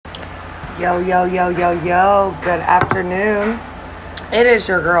Yo, yo, yo, yo, yo. Good afternoon. It is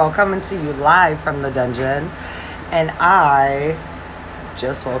your girl coming to you live from the dungeon. And I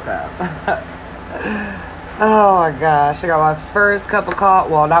just woke up. Oh my gosh. I got my first cup of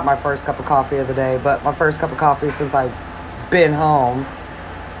coffee. Well, not my first cup of coffee of the day, but my first cup of coffee since I've been home.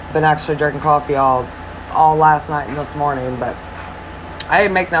 Been actually drinking coffee all last night and this morning, but I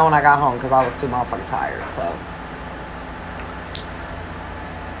didn't make that when I got home because I was too motherfucking tired, so.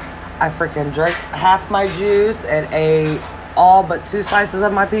 I freaking drank half my juice and ate all but 2 slices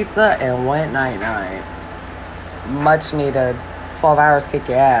of my pizza and went night-night. Much needed. 12 hours kick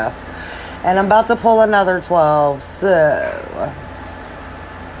your ass. And I'm about to pull another 12, so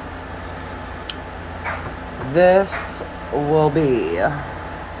this will be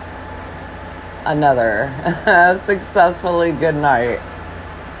another successfully good night.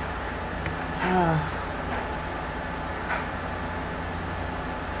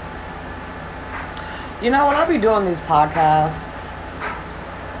 You know, when I be doing these podcasts,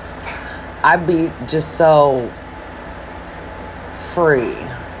 I be just so free.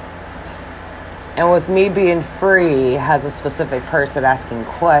 And with me being free has a specific person asking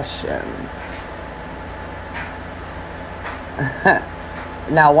questions.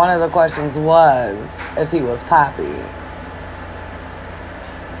 Now, one of the questions was if he was Poppy.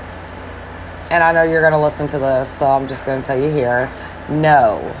 And I know you're going to listen to this, so I'm just going to tell you here,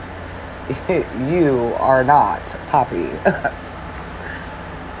 no. You are not Poppy.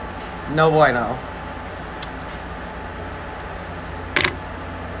 No bueno.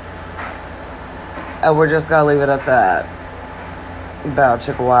 And we're just gonna leave it at that. About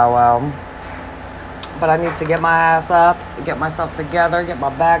chicka wow wow. But I need to get my ass up, get myself together, get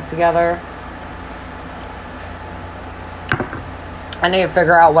my bag together. I need to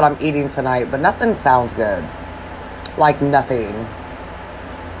figure out what I'm eating tonight, but nothing sounds good. Like nothing.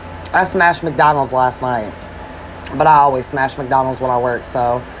 I smashed McDonald's last night. But I always smash McDonald's when I work,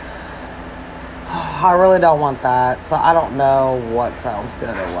 so I really don't want that. So I don't know what sounds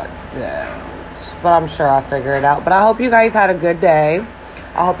good or what don't. But I'm sure I'll figure it out. But I hope you guys had a good day.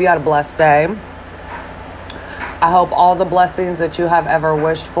 I hope you had a blessed day. I hope all the blessings that you have ever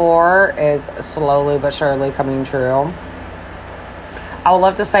wished for is slowly but surely coming true. I would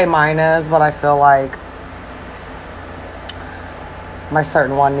love to say mine is, but I feel like my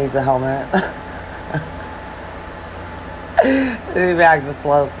certain one needs a helmet. They be acting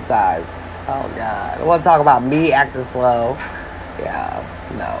slow sometimes. Oh, God. I want to talk about me acting slow. Yeah,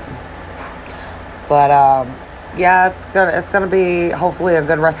 no. But, yeah, it's gonna be hopefully a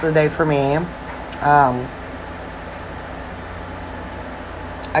good rest of the day for me.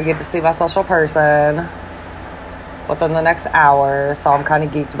 I get to see my social person within the next hour, so I'm kind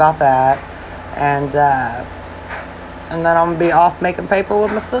of geeked about that. And then I'm going to be off making paper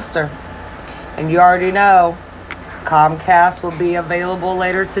with my sister. And you already know, Comcast will be available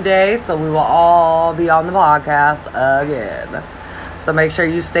later today, so we will all be on the podcast again. So make sure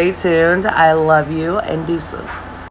you stay tuned. I love you, and deuces.